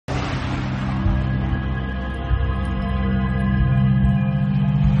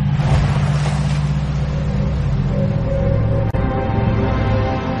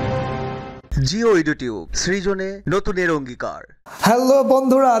Jio YouTube সৃজনে নতুনের অঙ্গীকার। Hello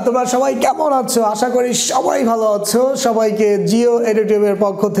বন্ধুরা, তোমরা সবাই কেমন আছো? আশা করি সবাই ভালো আছো। সবাইকে জিও ইউটিউবের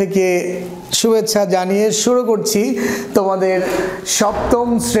পক্ষ থেকে শুভেচ্ছা জানিয়ে শুরু করছি তোমাদের সপ্তম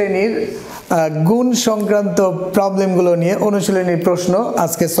শ্রেণীর গুণ সংক্রান্ত প্রবলেমগুলো নিয়ে অনুশীলনী প্রশ্ন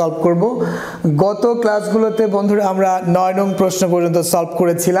আজকে সলভ করব। গত ক্লাসগুলোতে বন্ধুরা আমরা 9 নং প্রশ্ন পর্যন্ত সলভ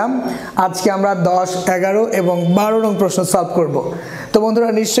করেছিলাম। আজকে আমরা 10, 11 এবং 12 নং প্রশ্ন সলভ করব। তো বন্ধুরা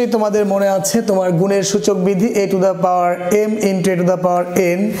নিশ্চয়ই তোমাদের মনে আছে তোমার গুণের সূচক বিধি a to the power m into a to the power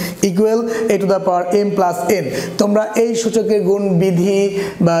n equal a to the power m plus n। তোমরা এই সূচকের গুণ বিধি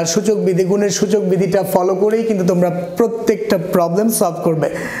বা সূচক বিধি গুণের সূচক বিধিটা ফলো করেই কিন্তু তোমরা প্রত্যেকটা প্রবলেম সলভ করবে।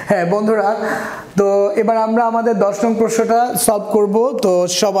 হ্যাঁ বন্ধুরা, তো এবার আমরা আমাদের 10 নং প্রশ্নটা সলভ করব। তো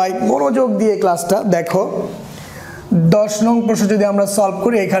সবাই মনোযোগ দিয়ে ক্লাসটা দেখো। 10 নং প্রশ্ন যদি আমরা সলভ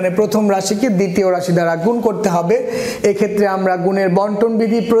করি, এখানে প্রথম রাশিকে দ্বিতীয় রাশি দ্বারা গুণ করতে হবে। এক্ষেত্রে আমরা গুণের বন্টন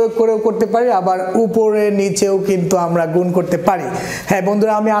বিধি প্রয়োগ করেও করতে পারি, আবার উপরে নিচেও কিন্তু আমরা গুণ করতে পারি। হ্যাঁ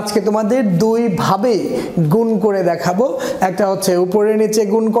বন্ধুরা, আমি আজকে তোমাদের দুই ভাবে গুণ করে দেখাবো। একটা হচ্ছে উপরে নিচে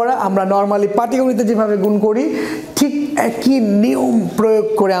গুণ করা, আমরা নর্মালি পাটিগণিতে যেভাবে গুণ করি ঠিক একই নিয়ম প্রয়োগ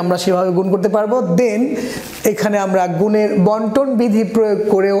করে আমরা সেভাবে গুণ করতে পারবো। দেন এখানে আমরা গুণের বন্টন বিধি প্রয়োগ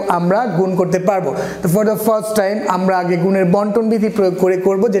করেও আমরা গুণ করতে পারবো। তো ফর দ্য ফার্স্ট টাইম আমরা আগে গুণের বন্টন বিধি প্রয়োগ করে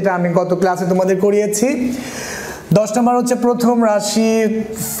করব, যেটা আমি গত ক্লাসে তোমাদের করিয়েছি। 10 নম্বর হচ্ছে প্রথম রাশি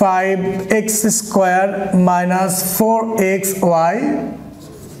 5x স্কয়ার মাইনাস 4xy।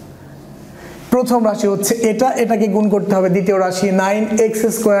 প্রথম রাশি হচ্ছে এটাকে গুণ করতে হবে দ্বিতীয় রাশি 9x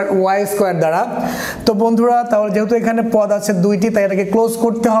স্কয়ার y স্কয়ার দ্বারা। তো বন্ধুরা তাহলে যেহেতু এখানে পদ আছে দুইটি, তাই এটাকে ক্লোজ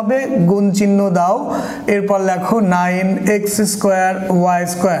করতে হবে, গুণ চিহ্ন দাও, এরপর লেখো 9x স্কয়ার y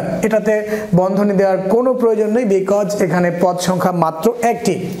স্কয়ার। এটাতে বন্ধনী দেওয়ার কোনো প্রয়োজন নেই, বিকজ এখানে পদ সংখ্যা মাত্র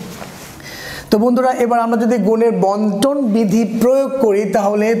একটি। তো বন্ধুরা এবার আমরা যদি গুণের বন্টন বিধি প্রয়োগ করি,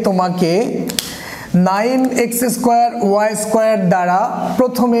 তাহলে তোমাকে 9x স্কয়ার y স্কয়ার দ্বারা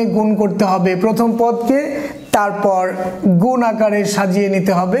প্রথমে গুণ করতে হবে প্রথম পদকে, তারপর গুণ আকারে সাজিয়ে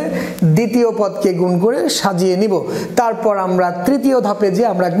নিতে হবে, দ্বিতীয় পদকে গুণ করে সাজিয়ে নিব, তারপর আমরা তৃতীয় ধাপে যে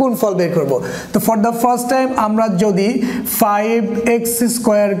আমরা গুণফল বের করব। তো ফর দ্য ফার্স্ট টাইম আমরা যদি 5x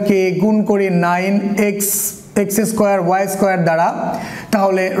স্কয়ারকে গুণ করি 9x স্কয়ার y স্কয়ার দ্বারা,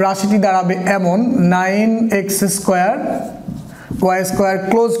 তাহলে রাশিটি দাঁড়াবে এমন 9x square y square,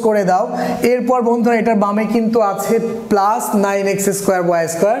 close করে দাও। এরপর বন্ধুরা এটার বামে কিন্তু আছে plus 9x square y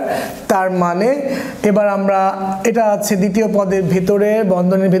square, তার মানে এবার আমরা এটা আছে দ্বিতীয় পদের ভিতরে,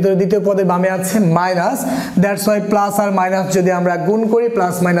 বন্ধনীর ভিতরে দ্বিতীয় পদের বামে আছে minus, that's why plus R minus যদি আমরা গুণ করি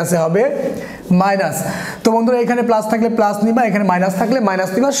প্লাস মাইনাসে হবে মাইনাস। তো বন্ধুরা এখানে প্লাস থাকলে প্লাস নিবা, এখানে মাইনাস থাকলে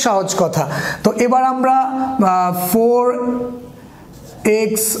মাইনাস নিবা, সহজ কথা। তো এবার আমরা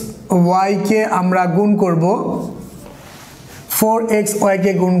 4xy কে আমরা গুণ করব, 4xy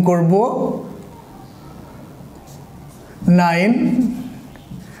কে গুণ করব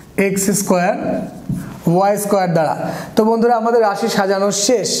 9x স্কয়ার y স্কয়ার দ্বারা। তো বন্ধুরা আমাদের রাশি সাজানো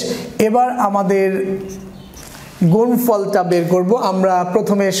শেষ। এবার আমাদের গুণফলটা বের করব। আমরা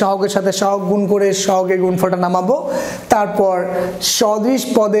প্রথমে সহগের সাথে সহগ গুণ করে সহগের গুণফলটা নামাবো, তারপর সদিশ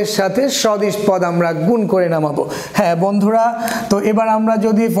পদের সাথে সদিশ পদ আমরা গুণ করে নামাবো। হ্যাঁ বন্ধুরা, তো এবার আমরা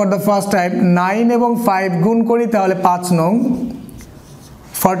যদি ফর দ্য ফার্স্ট টাইম 9 এবং 5 গুণ করি, তাহলে 5 নং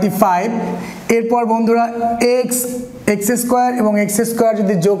 45। এরপর বন্ধুরা x স্কয়ার এবং x স্কয়ার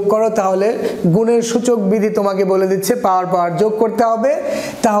যদি যোগ করো, তাহলে গুণের সূচক বিধি তোমাকে বলে দিচ্ছে পাওয়ার যোগ করতে হবে,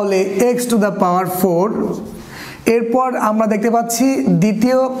 তাহলে x টু দ্য পাওয়ার 4। এরপর আমরা দেখতে পাচ্ছি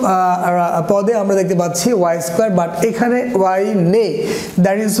দ্বিতীয় পদে আমরা দেখতে পাচ্ছি y স্কয়ার, বাট এখানে y নেই,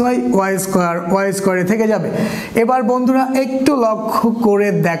 দ্যাট ইজ ওয়াই y স্কয়ারে থেকে যাবে। এবার বন্ধুরা একটু লক্ষ্য করে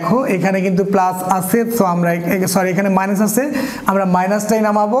দেখো, এখানে কিন্তু প্লাস আছে, তো আমরা এখানে মাইনাস আছে, আমরা মাইনাসটাই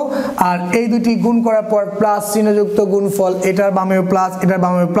নামাবো। আর এই দুটি গুণ করার পর প্লাস চিহ্নযুক্ত গুণফল, এটার বামেও প্লাস এটার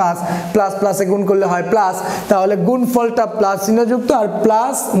বামেও প্লাস, প্লাস প্লাসে গুণ করলে হয় প্লাস, তাহলে গুণফলটা প্লাস চিহ্নযুক্ত আর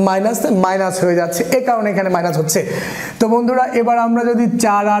প্লাস মাইনাসে মাইনাস হয়ে যাচ্ছে, এই কারণে এখানে মাইনাস হচ্ছে। তো বন্ধুরা এবার আমরা যদি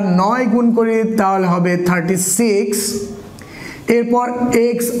 4 আর 9 গুণ করি, তাহলে হবে 36। এরপর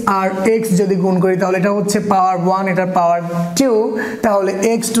x আর x যদি গুণ করি, তাহলে এটা হচ্ছে পাওয়ার 1, এটার পাওয়ার 2, তাহলে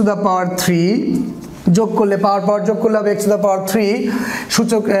x টু দ্য পাওয়ার 3 যোগ করলে পাওয়ার যোগ করলে হবে x টু দ্য পাওয়ার 3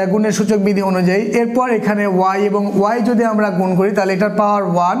 সূচক গুণের সূচক বিধি অনুযায়ী। এরপর এখানে y এবং y যদি আমরা গুণ করি, তাহলে এটার পাওয়ার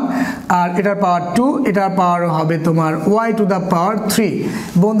 1 আর এটার পাওয়ার 2, এটার পাওয়ার হবে তোমার y টু দ্য পাওয়ার 3।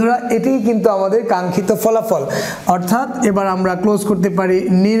 বন্ধুরা এটাই কিন্তু আমাদের কাঙ্ক্ষিত ফলাফল, অর্থাৎ এবার আমরা ক্লোজ করতে পারি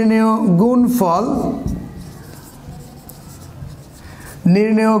নির্ণেয়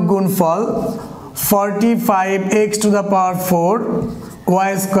গুণফল 45x to the power 4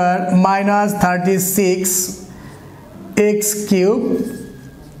 y square minus 36 x cube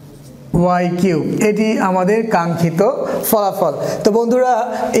Y cube, এটি আমাদের কাঙ্ক্ষিত ফলাফল। তো বন্ধুরা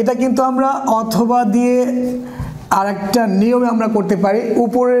এটা কিন্তু আমরা অথবা দিয়ে আরেকটা নিয়মে আমরা করতে পারি,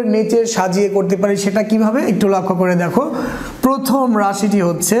 উপরের নিচে সাজিয়ে করতে পারি। সেটা কিভাবে একটু লক্ষ্য করে দেখো। প্রথম রাশিটি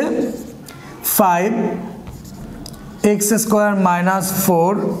হচ্ছে 5x² মাইনাস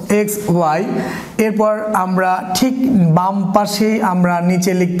 4xy, এরপর আমরা ঠিক বাম পাশেই আমরা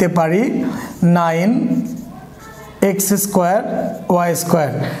নিচে লিখতে পারি 9x² y²।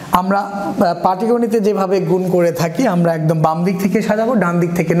 আমরা পাটিগণিতে যেভাবে গুণ করে থাকি আমরা একদম বাম দিক থেকে সাজাবো, ডান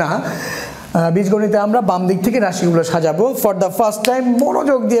দিক থেকে না। বীজগণিতে আমরা বাম দিক থেকে রাশিগুলো সাজাবো। ফর দ্য ফার্স্ট টাইম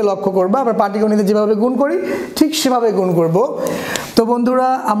মনোযোগ দিয়ে লক্ষ্য করবো। আমরা পাটিগণিতে যেভাবে গুণ করি ঠিক সেভাবে গুণ করব। তো বন্ধুরা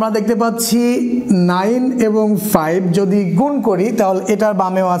আমরা দেখতে পাচ্ছি 9 এবং 5 যদি গুণ করি তাহলে এটার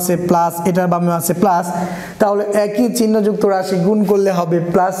বামেও আছে প্লাস, এটার বামেও আছে প্লাস, তাহলে একই চিহ্নযুক্ত রাশি গুণ করলে হবে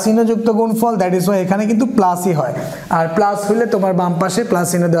প্লাস চিহ্নযুক্ত গুণফল। দ্যাট ইজ ওয়াই এখানে কিন্তু প্লাসই হয়, আর প্লাস হলে তোমার বাম পাশে প্লাস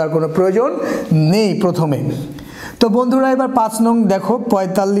চিহ্ন দেওয়ার কোনো প্রয়োজন নেই প্রথমে। তো বন্ধুরা এবার 5 নং দেখো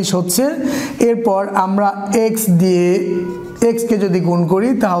 45 হচ্ছে। এরপর আমরা x দিয়ে x-কে যদি গুণ করি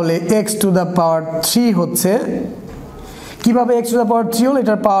তাহলে x⁻³ হচ্ছে। কিভাবে x⁻³ হল?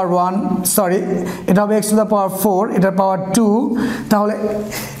 এটার পাওয়ার 1, সরি এটা হবে x⁻4, এটার পাওয়ার 2। তাহলে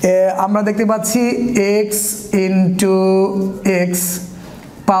আমরা দেখতে পাচ্ছি x ইন্টু x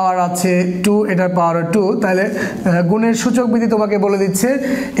পাওয়ার আছে 2, এটার পাওয়ার 2। তাহলে গুণের সূচক বিধি তোমাকে বলে দিচ্ছে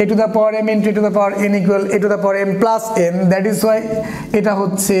a⁻m into a⁻n equal a⁻m plus n। That is Y এটা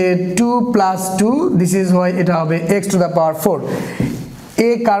হচ্ছে 2 + 2, দিস ইজ ওয়াই এটা হবে x⁻4।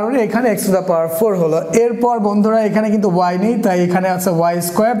 এই কারণে এখানে x⁻4 হলো। এরপর বন্ধুরা এখানে কিন্তু y নেই, তাই এখানে আছে y²,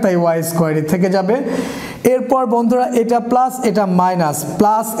 তাই y² থেকে যাবে। এরপর বন্ধুরা এটা প্লাস এটা মাইনাস,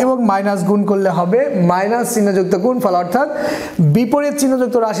 প্লাস এবং মাইনাস গুণ করলে হবে মাইনাস চিহ্নযুক্ত গুণফল, অর্থাৎ বিপরীত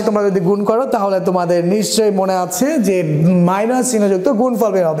চিহ্নযুক্ত রাশি তোমরা যদি গুণ করো তাহলে তোমাদের নিশ্চয়ই মনে আছে যে মাইনাস চিহ্নযুক্ত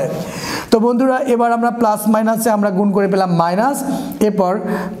গুণফল বের হবে। তো বন্ধুরা এবার আমরা প্লাস মাইনাসে আমরা গুণ করে পেলাম মাইনাস। এরপর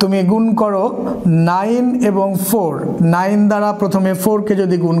তুমি গুণ করো 9 এবং 4, 9 দ্বারা প্রথমে 4-কে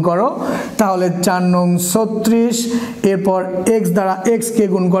যদি গুণ করো তাহলে 4 নং 36। এরপর x দ্বারা x-কে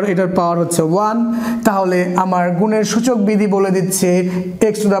গুণ করো, এটার পাওয়ার হচ্ছে 1। তাহলে আমার গুণের সূচক বিধি বলে দিচ্ছে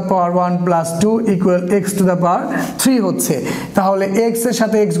x⁻1 + 2 ইকুয়াল x⁻3 হচ্ছে। তাহলে x এর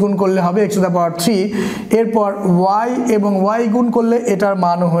সাথে x গুণ করলে হবে x⁻3। এরপর y এবং y গুণ করলে এটার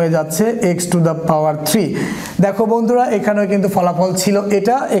মানও হয়ে যাচ্ছে x⁻3। দেখো বন্ধুরা এখানেও কিন্তু ফলাফল ছিল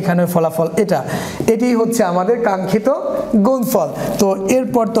এটা, এখানেও ফলাফল এটা, এটি হচ্ছে আমাদের কাঙ্ক্ষিত গুণফল। তো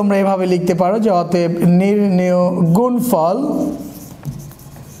এরপর তোমরা এভাবে লিখতে পারো যে অতএব নির্ণেয় গুণফল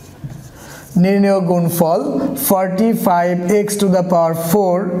 45x⁴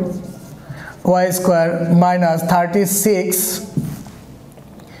 y² minus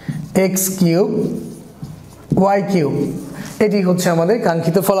 36x³ y³, এটি হচ্ছে আমাদের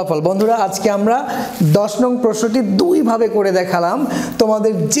কাঙ্ক্ষিত ফলাফল। বন্ধুরা আজকে আমরা 10 নং প্রশ্নটি দুইভাবে করে দেখালাম।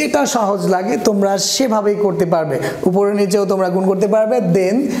 তোমাদের যেটা সহজ লাগে তোমরা সেভাবেই করতে পারবে, উপরে নিচেও তোমরা গুণ করতে পারবে,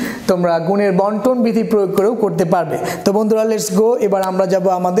 দেন তোমরা গুণের বন্টন বিধি প্রয়োগ করেও করতে পারবে। তো বন্ধুরা লেটস গো, এবার আমরা যাব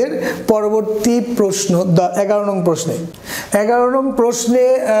আমাদের পরবর্তী প্রশ্ন 11 নং প্রশ্নে। 11 নং প্রশ্নে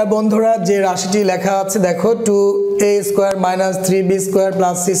বন্ধুরা যে রাশিটি লেখা আছে দেখো 2a² minus 3b²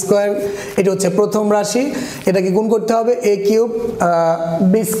 plus c², এটা হচ্ছে প্রথম রাশি। এটাকে গুণ করতে হবে a³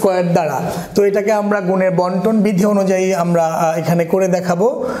 b² দ্বারা। তো এটাকে আমরা গুণের বন্টন বিধি অনুযায়ী আমরা এখানে করে দেখাবো।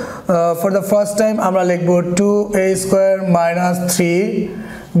 ফর দ্য ফার্স্ট টাইম আমরা লিখব 2a² minus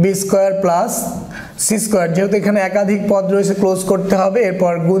 3b² plus c²। যেহেতু এখানে একাধিক পদ রয়েছে ক্লোজ করতে হবে।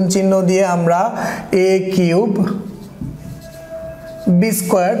 এরপর গুণ চিহ্ন দিয়ে আমরা a³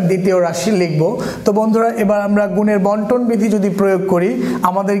 b² দ্বিতীয় রাশি লিখব। তো বন্ধুরা এবার আমরা গুণের বন্টন বিধি যদি প্রয়োগ করি,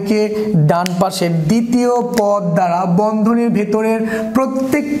 আমাদেরকে ডান পাশের দ্বিতীয় পদ দ্বারা বন্ধনীর ভেতরের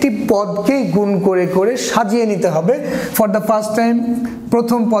প্রত্যেকটি পদকে গুণ করে করে সাজিয়ে নিতে হবে। ফর দ্য ফার্স্ট টাইম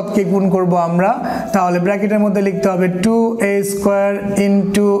প্রথম পদকে গুণ করব আমরা, তাহলে ব্র্যাকেটের মধ্যে লিখতে হবে 2a²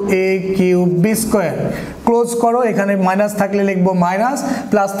 into a³ b²। Close করো, এখানে মাইনাস থাকলে লিখব মাইনাস,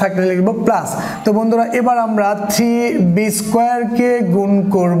 প্লাস থাকলে লিখব প্লাস। তো বন্ধুরা এবার আমরা 3b² কে গুণ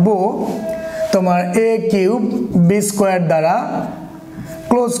করব তোমার a³ b² দ্বারা।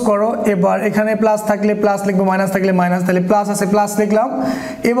 ক্লোজ করো, এবার এখানে প্লাস থাকলে প্লাস লিখবো, মাইনাস থাকলে মাইনাস, তাহলে প্লাস আছে প্লাস লিখলাম।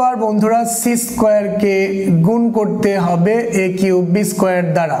 এবার বন্ধুরা c² কে গুণ করতে হবে a³ b²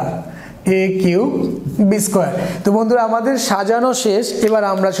 দ্বারা। a cube b square. তো বন্ধুরা আমাদের সাজানো শেষ, এবার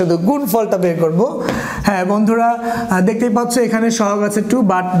আমরা শুধু গুণফলটা বের করব। হ্যাঁ বন্ধুরা দেখতেই পাচ্ছ এখানে সহগ আছে 2,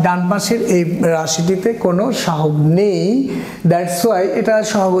 বাট ডান পাশের এই রাশিটিতে কোনো সহগ নেই, দ্যাটস ওয়াই এটা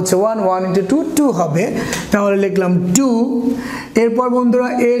সহগ হচ্ছে 1, 1 × 2 2 হবে, তাহলে লিখলাম 2। এরপর বন্ধুরা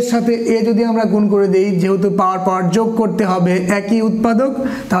এর সাথে এ যদি আমরা গুণ করে দেই, যেহেতু পাওয়ার পাওয়ার যোগ করতে হবে, একই উৎপাদক,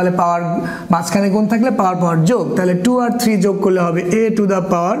 তাহলে পাওয়ার মাঝখানে গুণ থাকলে পাওয়ার পাওয়ার যোগ, তাহলে 2 আর 3 যোগ করলে হবে a টু দ্য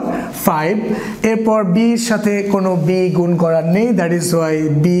পাওয়ার 5। এরপর b এর সাথে কোনো b গুণ করার নেই, দ্যাট ইজ ওয়াই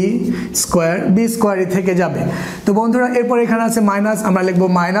b স্কয়ারই থেকে যাবে। তো বন্ধুরা এরপর এখানে আছে মাইনাস, আমরা লিখবো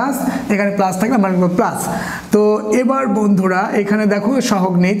মাইনাস, এখানে প্লাস থাকলে আমরা লিখবো প্লাস। তো এবার বন্ধুরা এখানে দেখো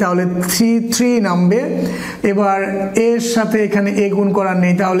সহগ নেই, তাহলে 3 নামবে। এবার এর সাথে এখানে a গুণ করার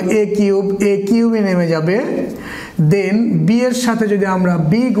নেই, তাহলে a কিউবই নেমে যাবে। দেন বি এর সাথে যদি আমরা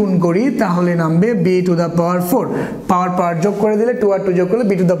বি গুণ করি তাহলে নামবে বি টু দ্য পাওয়ার 4, পাওয়ার যোগ করে দিলে 2 আর 2 যোগ করলে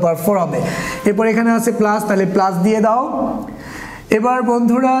বি টু দ্য পাওয়ার 4 হবে। এরপর এখানে আছে প্লাস, তাহলে প্লাস দিয়ে দাও। এবার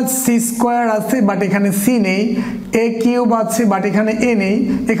বন্ধুরা সি স্কয়ার আছে বাট এখানে সি নেই, এ কিউব আছে বাট এখানে এ নেই,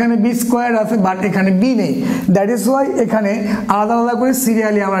 এখানে বি স্কয়ার আছে বাট এখানে বি নেই, দ্যাট ইজ ওয়াই এখানে আলাদা আলাদা করে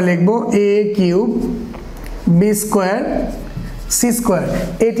সিরিয়ালি আমরা লিখবো এ cube B square C square.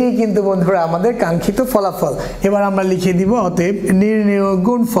 এটি কিন্তু বন্ধুরা আমাদের কাঙ্ক্ষিত ফলাফল। এবার আমরা লিখে দিব অতএব নির্ণেয়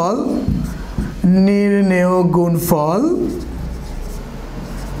গুণফল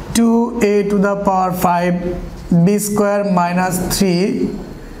 2a to the power 5 b square minus 3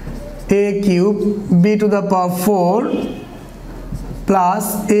 a cube b to the power 4 plus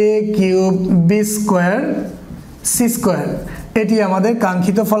a cube b square C square. এটি আমাদের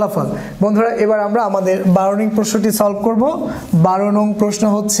কাঙ্ক্ষিত ফলাফল। বন্ধুরা এবার আমরা আমাদের 12 নং প্রশ্নটি সলভ করব। 12 নং প্রশ্ন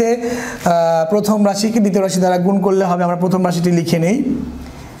হচ্ছে প্রথম রাশিকে দ্বিতীয় রাশি দ্বারা গুণ করলে হবে। আমরা প্রথম রাশিটি লিখে নেই,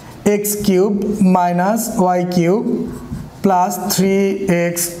 x cube minus Y cube plus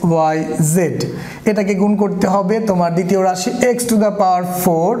 3xyz। এটাকে গুণ করতে হবে তোমার দ্বিতীয় রাশি x to the power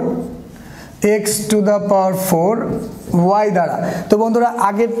 4 y দ্বারা। তো বন্ধুরা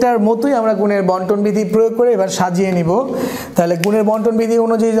আগেরটার মতোই আমরা গুণের বন্টন বিধি প্রয়োগ করে এবার সাজিয়ে নিব। তাহলে গুণের বন্টন বিধি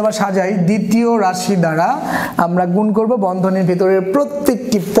অনুযায়ী আমরা সাজাই, দ্বিতীয় রাশি দ্বারা আমরা গুণ করব বন্ধনের ভিতরের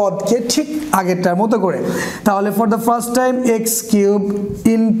প্রত্যেকটি পদকে ঠিক আগেরটার মতো করে। তাহলে for the first time x cube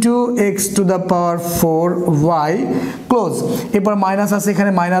into x to the power 4y close. এরপর মাইনাস আছে,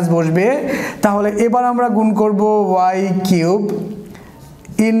 এখানে মাইনাস বসবে। তাহলে এবার আমরা গুণ করব y cube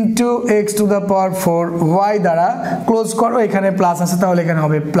into x to the power 4y দ্বারা, ক্লোজ করো, এখানে প্লাস আছে তাহলে এখানে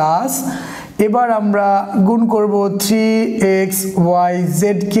হবে প্লাস। এবার আমরা গুণ করব 3xyz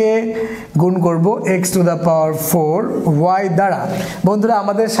কে গুণ করব x to the power 4y দ্বারা। বন্ধুরা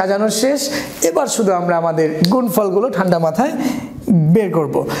আমাদের সাজানো শেষ, এবার শুধু আমরা আমাদের গুণফলগুলো ঠান্ডা মাথায় বের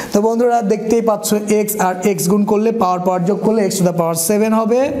করব। তো বন্ধুরা দেখতেই পাচ্ছ x আর x গুণ করলে পাওয়ার যোগ করলে x টু দ্য পাওয়ার 7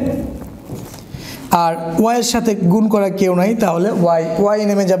 হবে, আর y এর সাথে গুণ করা কেউ নাই, তাহলে y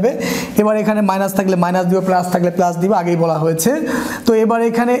নেমে যাবে। এবার এখানে মাইনাস থাকলে মাইনাস দিব, প্লাস থাকলে প্লাস দিব, আগেই বলা হয়েছে। তো এবার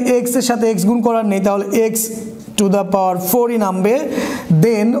এখানে x এর সাথে x গুণ করার নেই, তাহলে x টু দ্য পাওয়ার 4ই নামবে।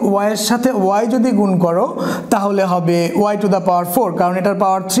 দেন y এর সাথে y যদি গুণ করো তাহলে হবে y টু দ্য পাওয়ার 4, কারণ এটার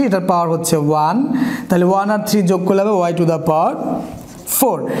পাওয়ার 3, এটার পাওয়ার হচ্ছে 1, তাহলে 1 আর 3 যোগ করলে হবে y টু দ্য পাওয়ার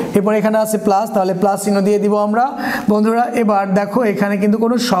 4। এরপর এখানে আছে প্লাস, তাহলে প্লাস চিহ্ন দিয়ে দিব আমরা। বন্ধুরা এবার দেখো এখানে কিন্তু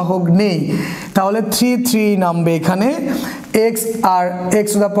কোনো সহগ নেই, তাহলে 3 নামবে এখানে। x R x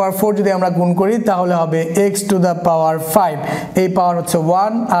to the power 4 যদি আমরা গুণ করি তাহলে হবে x টু দ্য পাওয়ার 5, এই পাওয়ার হচ্ছে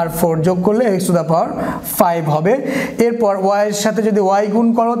 1 আর 4 যোগ করলে x টু দ্য পাওয়ার 5 হবে। এরপর y এর সাথে যদি y গুণ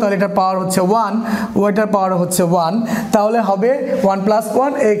করো তাহলে এটার পাওয়ার হচ্ছে 1, ওইটার পাওয়ার হচ্ছে 1, তাহলে হবে 1 +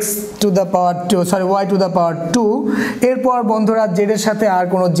 1 x to the power 2, sorry y to the power 2। এরপর বন্ধুরা z এর সাথে আর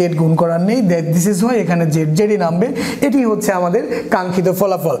কোনো z গুণ করার নেই, দিস ইজ ওয়াই এখানে জেডই নামবে। এটি হচ্ছে আমাদের কাঙ্ক্ষিত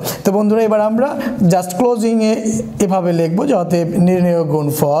ফলাফল। তো বন্ধুরা এবার আমরা জাস্ট ক্লোজিং এ এভাবে লিখব যে অতএব নির্ণেয়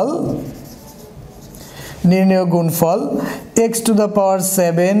গুণফল x to the power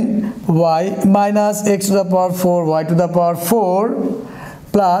 7y minus x to the power 4y to the power 4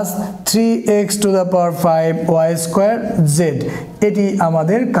 plus 3x to the power 5y square z। এটি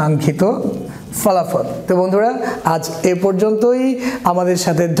আমাদের কাঙ্ক্ষিত ফলাফল। তো বন্ধুরা আজ এ পর্যন্তই। আমাদের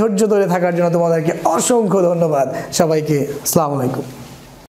সাথে ধৈর্য ধরে থাকার জন্য তোমাদেরকে অসংখ্য ধন্যবাদ। সবাইকে আসসালামু আলাইকুম।